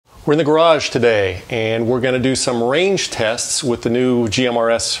We're in the garage today and we're going to do some range tests with the new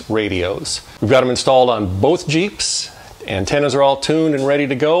GMRS radios. We've got them installed on both Jeeps. Antennas are all tuned and ready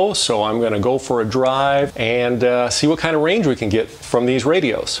to go, so I'm going to go for a drive and see what kind of range we can get from these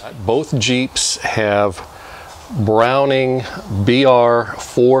radios. Both Jeeps have Browning BR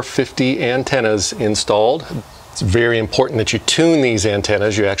 450 antennas installed. It's very important that you tune these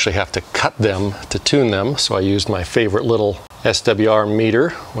antennas. You actually have to cut them to tune them, so I used my favorite little SWR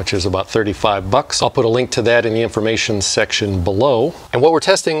meter, which is about 35 bucks. I'll put a link to that in the information section below. And what we're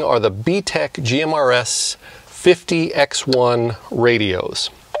testing are the BTech GMRS 50X1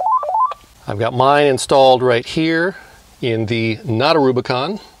 radios. I've got mine installed right here in the Not a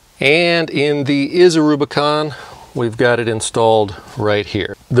Rubicon, and in the Is a Rubicon, we've got it installed right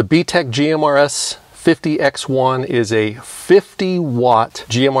here. The BTech GMRS 50X1 is a 50-watt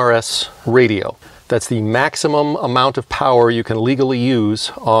GMRS radio. That's the maximum amount of power you can legally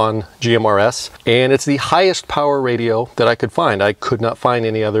use on GMRS, and it's the highest power radio that I could find. I could not find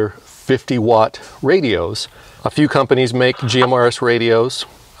any other 50-watt radios. A few companies make GMRS radios,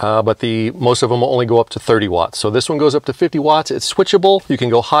 but most of them only go up to 30 watts. So this one goes up to 50 watts. It's switchable. You can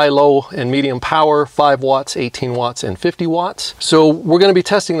go high, low, and medium power, 5 watts, 18 watts, and 50 watts. So we're going to be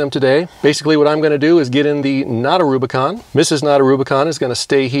testing them today. Basically what I'm going to do is get in the Not a Rubicon. Mrs. Not a Rubicon is going to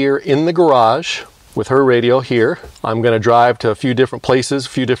stay here in the garage with her radio here. I'm going to drive to a few different places, a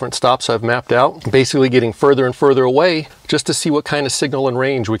few different stops I've mapped out, basically getting further and further away just to see what kind of signal and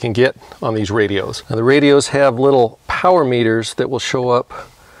range we can get on these radios. Now the radios have little power meters that will show up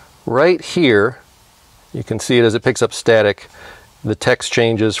right here. You can see it as it picks up static. The text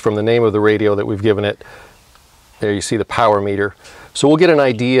changes from the name of the radio that we've given it. There you see the power meter. So we'll get an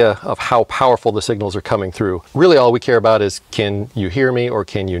idea of how powerful the signals are coming through. Really all we care about is, can you hear me or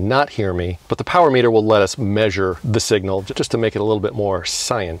can you not hear me? But the power meter will let us measure the signal just to make it a little bit more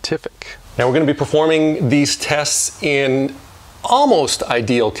scientific. Now we're going to be performing these tests in almost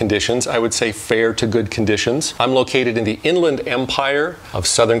ideal conditions. I would say fair to good conditions. I'm located in the Inland Empire of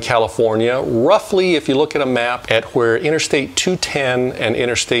Southern California, roughly, if you look at a map, at where Interstate 210 and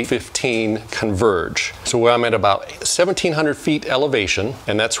Interstate 15 converge. So I'm at about 1,700 feet elevation,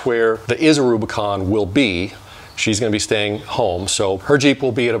 and that's where the Is a Rubicon will be. She's going to be staying home, so her Jeep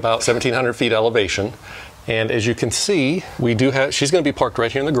will be at about 1,700 feet elevation. And as you can see, she's going to be parked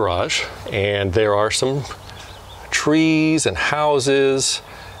right here in the garage, and there are some trees and houses,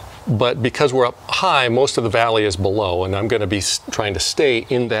 but because we're up high, most of the valley is below, and I'm going to be trying to stay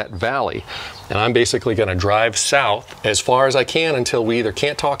in that valley. And I'm basically going to drive south as far as I can until we either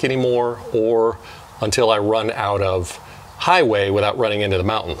can't talk anymore or until I run out of highway without running into the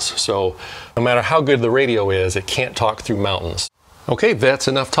mountains. So no matter how good the radio is, it can't talk through mountains. Okay, that's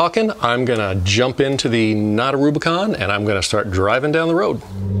enough talking. I'm going to jump into the Not a Rubicon and I'm going to start driving down the road.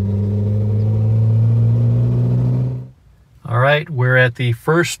 All right, we're at the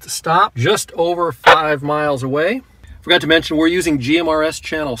first stop, just over 5 miles away. Forgot to mention we're using GMRS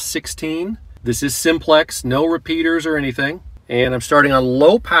channel 16. This is simplex, no repeaters or anything. And I'm starting on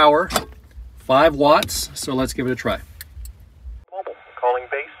low power, 5 watts, so let's give it a try. Mobile, calling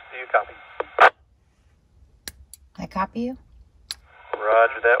base, do you copy? I copy you.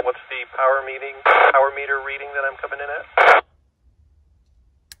 Roger that. What's the power meter reading that I'm coming in at?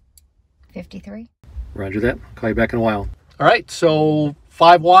 53. Roger that. Call you back in a while. All right, so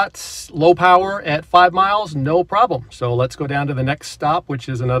 5 watts, low power at 5 miles, no problem. So let's go down to the next stop, which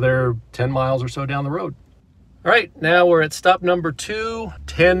is another 10 miles or so down the road. All right, now we're at stop number 2,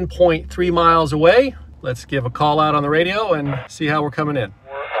 10.3 miles away. Let's give a call out on the radio and see how we're coming in.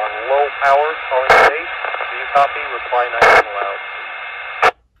 We're on low power, calling base. Do you copy? Reply nice and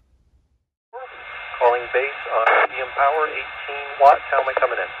loud. Calling base on medium power, 18 watts. How am I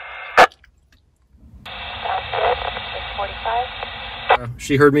coming in? 45.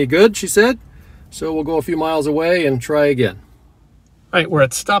 She heard me good, she said. So we'll go a few miles away and try again. All right, we're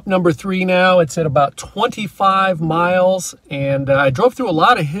at stop number 3 now. It's at about 25 miles, and I drove through a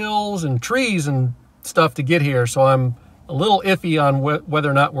lot of hills and trees and stuff to get here, so I'm a little iffy on whether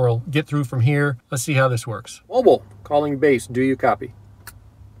or not we'll get through from here. Let's see how this works. Mobile, calling base, do you copy?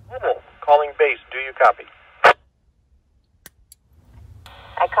 Mobile, calling base, do you copy?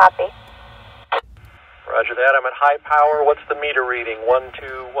 I copy. Roger that. I'm at high power. What's the meter reading?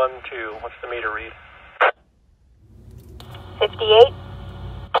 1212. What's the meter read? 58.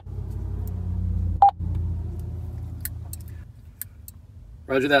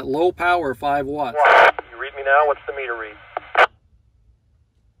 Roger that. Low power, 5 watts. You read me now. What's the meter read?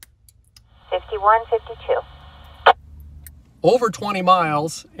 51, 52. Over 20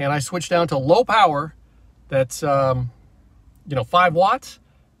 miles, and I switched down to low power. That's 5 watts.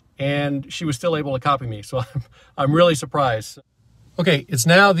 and she was still able to copy me. So I'm really surprised. Okay, it's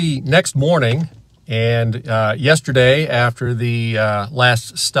now the next morning, and yesterday after the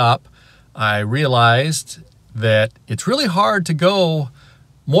last stop, I realized that it's really hard to go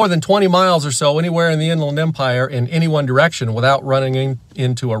more than 20 miles or so anywhere in the Inland Empire in any one direction without running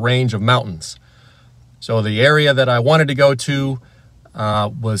into a range of mountains. So the area that I wanted to go to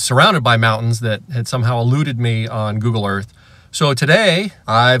was surrounded by mountains that had somehow eluded me on Google Earth. So today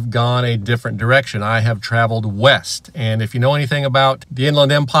I've gone a different direction. I have traveled west. And if you know anything about the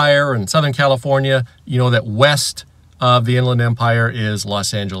Inland Empire and Southern California, you know that west of the Inland Empire is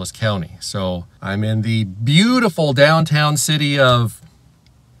Los Angeles County. So I'm in the beautiful downtown city of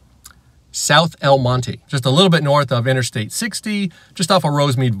South El Monte, just a little bit north of Interstate 60, just off of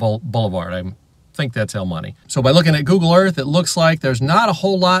Rosemead Boulevard. I think that's El Monte. So by looking at Google Earth, it looks like there's not a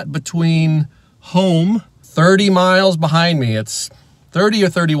whole lot between home, 30 miles behind me. It's 30 or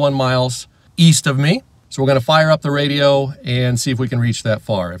 31 miles east of me. So we're going to fire up the radio and see if we can reach that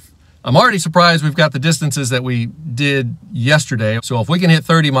far. I'm already surprised we've got the distances that we did yesterday. So if we can hit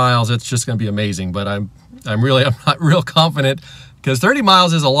 30 miles, it's just going to be amazing. But I'm not real confident, because 30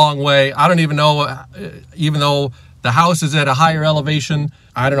 miles is a long way. I don't even know, even though the house is at a higher elevation,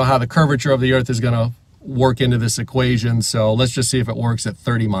 I don't know how the curvature of the earth is going to work into this equation. So let's just see if it works at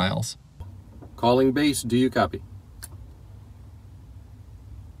 30 miles. Calling base, do you copy?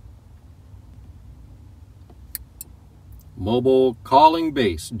 Mobile calling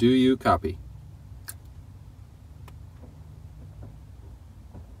base, do you copy?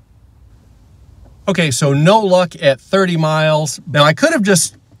 Okay, so no luck at 30 miles. Now I could have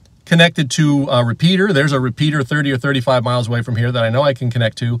just connected to a repeater. There's a repeater 30 or 35 miles away from here that I know I can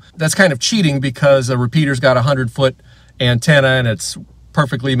connect to. That's kind of cheating because a repeater's got a 100-foot antenna and it's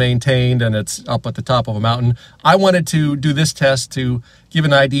perfectly maintained and it's up at the top of a mountain. I wanted to do this test to give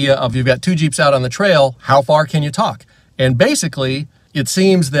an idea of, you've got two Jeeps out on the trail, how far can you talk? And basically, it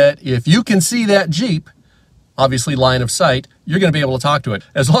seems that if you can see that Jeep, obviously line of sight, you're going to be able to talk to it.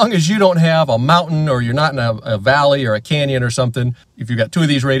 As long as you don't have a mountain or you're not in a valley or a canyon or something, if you've got two of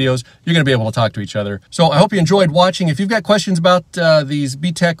these radios, you're going to be able to talk to each other. So I hope you enjoyed watching. If you've got questions about these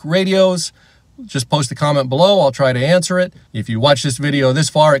BTech radios, just post a comment below. I'll try to answer it. If you watched this video this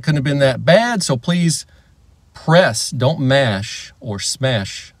far, it couldn't have been that bad. So please press, don't mash or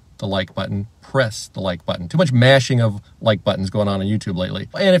smash the like button. Press the like button. Too much mashing of like buttons going on YouTube lately.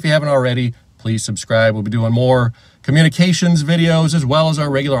 And if you haven't already, please subscribe. We'll be doing more communications videos as well as our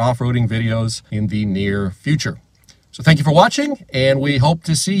regular off-roading videos in the near future. So thank you for watching, and we hope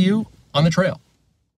to see you on the trail.